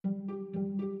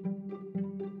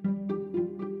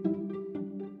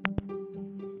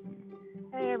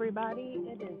everybody.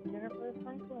 It is Jennifer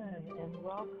Franklin, and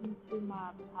welcome to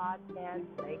my podcast,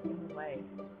 Making Waves.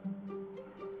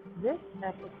 This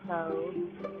episode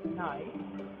tonight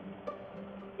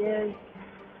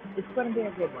it's going to be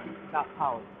a good one about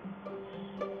politics.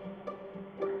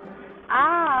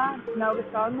 I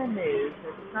noticed on the news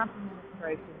that the Trump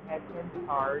administration has been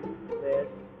charged with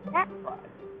tax fraud.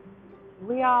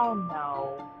 We all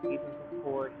know, even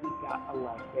before he got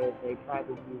elected, they tried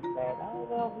to use that,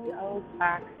 he owes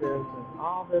taxes and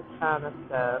all this kind of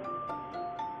stuff.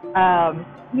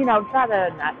 Try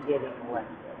to not get him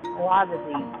elected. A lot of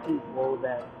these people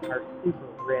that are super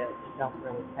rich don't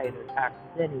really pay their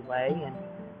taxes anyway, and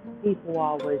people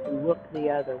always look the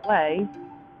other way,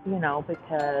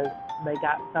 because they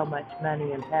got so much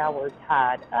money and power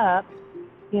tied up,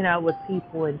 with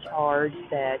people in charge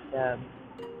that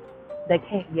they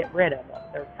can't get rid of them.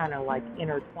 They're kind of like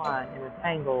intertwined,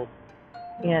 entangled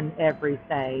in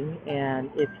everything.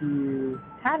 And if you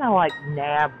kind of like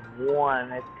nab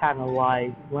one, it's kind of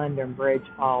like London Bridge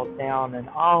falls down and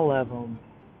all of them,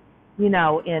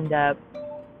 end up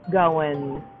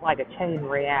going like a chain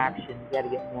reaction. You got to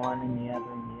get one and the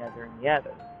other and the other and the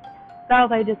other. So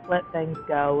they just let things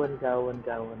go and go and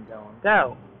go and go and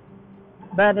go.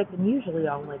 But it can usually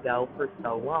only go for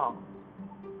so long.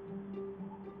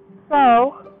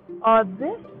 So, on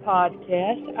this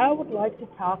podcast, I would like to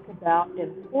talk about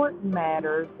important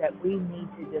matters that we need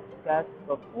to discuss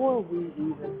before we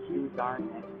even choose our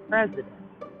next president,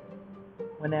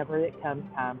 whenever it comes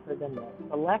time for the next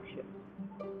election.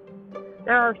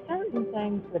 There are certain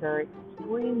things that are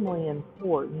extremely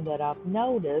important that I've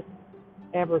noticed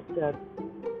ever since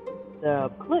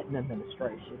the Clinton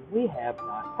administration we have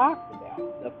not talked about.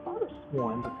 The first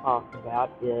one to talk about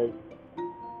is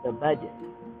the budget.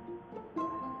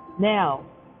 Now,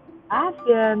 I've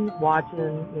been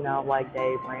watching, like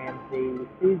Dave Ramsey,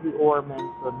 Susie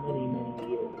Orman for many, many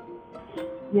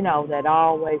years, that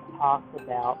always talks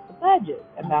about the budget,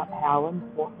 about how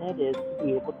important it is to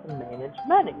be able to manage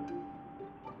money.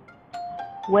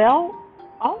 Well,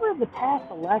 over the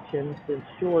past elections since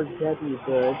George W.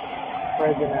 Bush,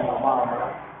 President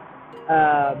Obama,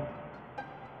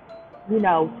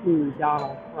 to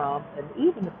Donald Trump and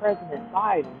even to President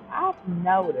Biden, I've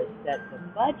noticed that the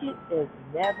budget is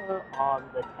never on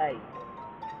the table.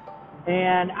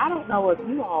 And I don't know if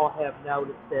you all have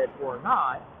noticed it or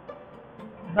not,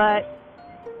 but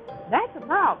that's a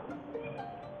problem.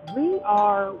 We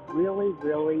are really,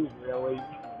 really, really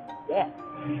debt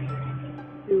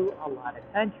to a lot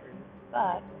of countries,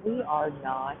 but we are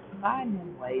not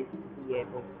finding ways to be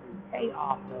able to pay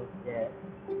off those debts,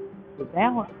 to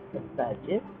balance the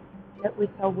budget,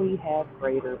 so we have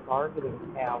greater bargaining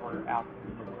power out there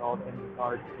in the world in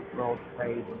regards to world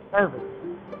trade and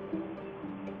services.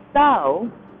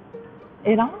 So,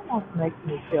 it almost makes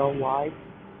me feel like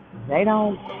they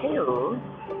don't care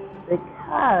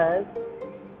because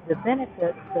the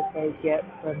benefits that they get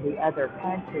from the other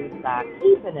countries by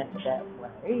keeping it that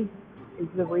way is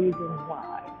the reason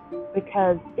why.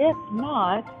 Because if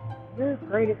not, their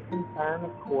greatest concern,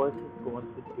 of course, is going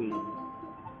to be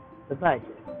the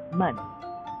budget, money,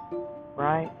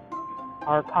 right?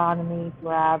 Our economy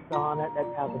thrives on it.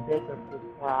 That's how the businesses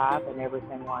thrive and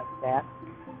everything like that.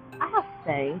 I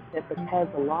think that because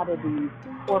a lot of these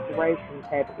corporations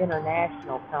have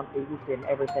international companies and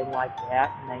everything like that,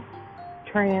 and they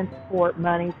transport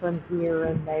money from here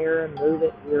and there and move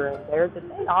it here and there, that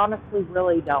they honestly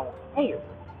really don't care.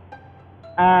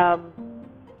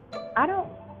 I don't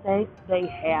think they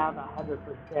have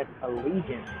 100%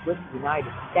 allegiance with the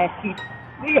United States,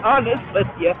 to be honest with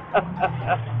you,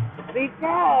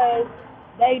 because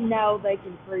they know they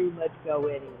can pretty much go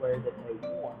anywhere that they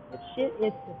want. If shit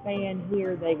hits the fan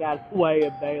here, they got a way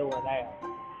of bailing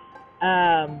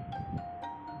out.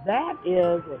 That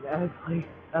is an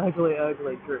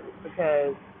ugly truth,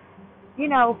 because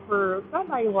for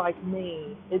somebody like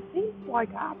me, it seems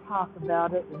like I talk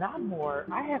about it and I have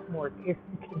more care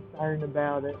and concern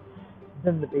about it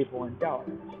than the people in charge.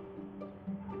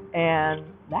 And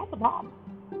that's a problem.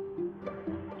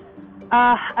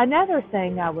 Another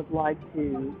thing I would like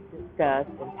to discuss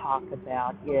and talk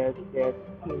about is this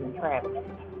human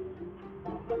trafficking.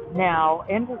 Now,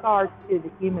 in regards to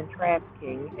the human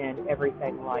trafficking and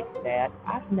everything like that,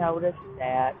 I've noticed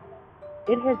that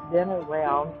it has been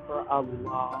around for a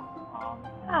long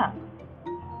time.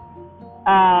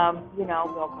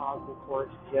 Bill Cosby, of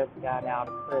course, just got out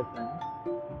of prison,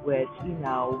 which, he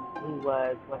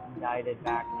was indicted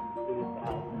back in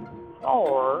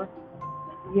 2004,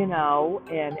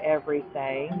 and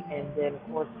everything. And then,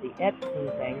 of course, the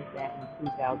Epstein thing, that in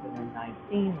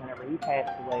 2019, whenever he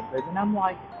passed away in prison. I'm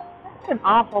like, That's an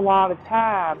awful lot of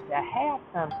time to have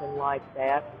something like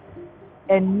that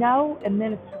and no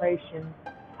administration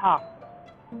talks.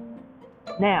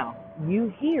 Now,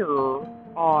 you hear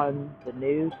on the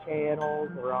news channels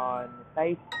or on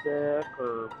Facebook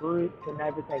or groups and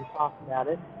everything talk about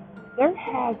it. There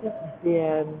hasn't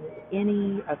been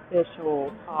any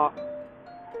official talk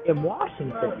in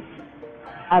Washington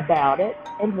about it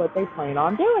and what they plan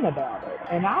on doing about it.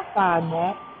 And I find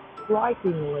that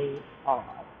strikingly odd.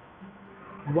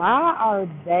 Why are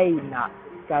they not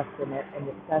discussing it and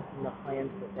discussing the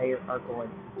plans that they are going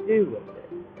to do with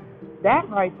it? That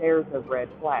right there is a red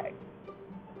flag.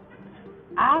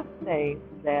 I think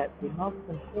that the most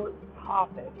important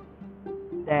topics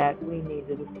that we need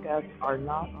to discuss are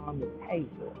not on the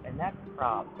table, and that's a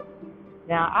problem.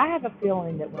 Now, I have a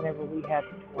feeling that whenever we have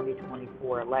the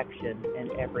 2024 election and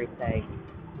everything,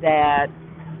 that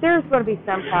there's going to be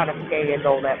some kind of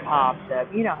scandal that pops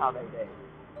up. You know how they do.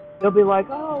 They'll be like,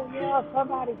 oh, yeah,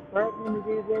 somebody's threatening to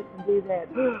do this and do that.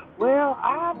 Well,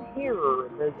 I'm here,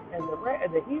 and the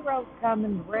heroes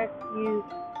coming to rescue.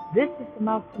 This is the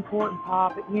most important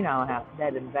topic. You know how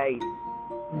that invading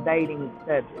the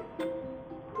subject.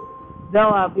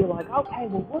 They'll be like, okay,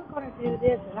 well, we're going to do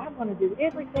this, and I'm going to do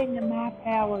everything in my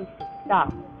power to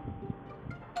stop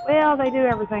it. Well, they do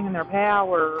everything in their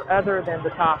power other than to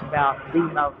talk about the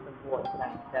most important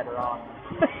things that are on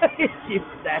issues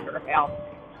that are out there.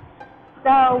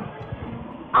 So,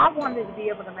 I wanted to be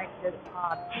able to make this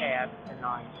podcast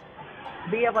tonight,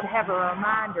 be able to have a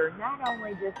reminder, not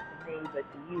only just to me, but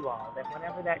to you all, that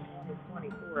whenever that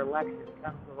 2024 election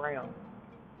comes around,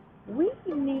 we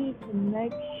need to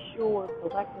make sure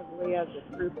collectively as a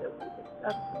group that we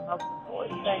discuss the most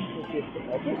important things, which is the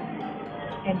budget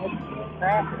and the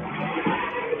traffic.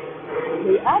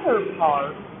 The other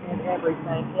part and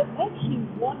everything, it makes you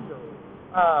wonder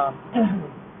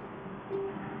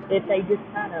if they just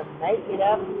kind of make it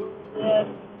up a little bit,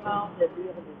 to be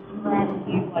able to distract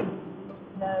you like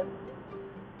it does.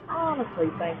 I honestly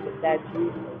think that that's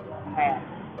usually what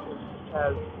happens,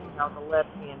 because, the left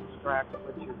hand distracts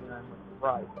what you're doing with the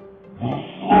right.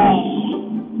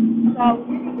 So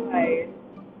anyways,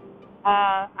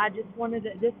 I just wanted to,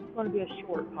 this is going to be a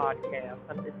short podcast.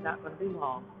 It's not going to be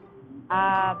long.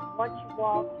 I want you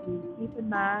all to keep in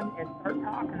mind and start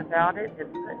talking about it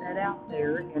and putting it out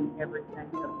there and everything.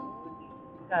 The more you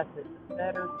discuss it, the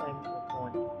better things are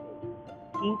going to be.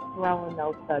 Keep throwing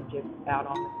those subjects out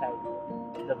on the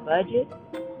table. The budget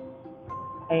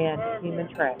and human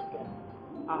trafficking.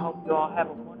 I hope you all have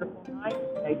a wonderful night.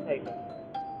 Stay safe.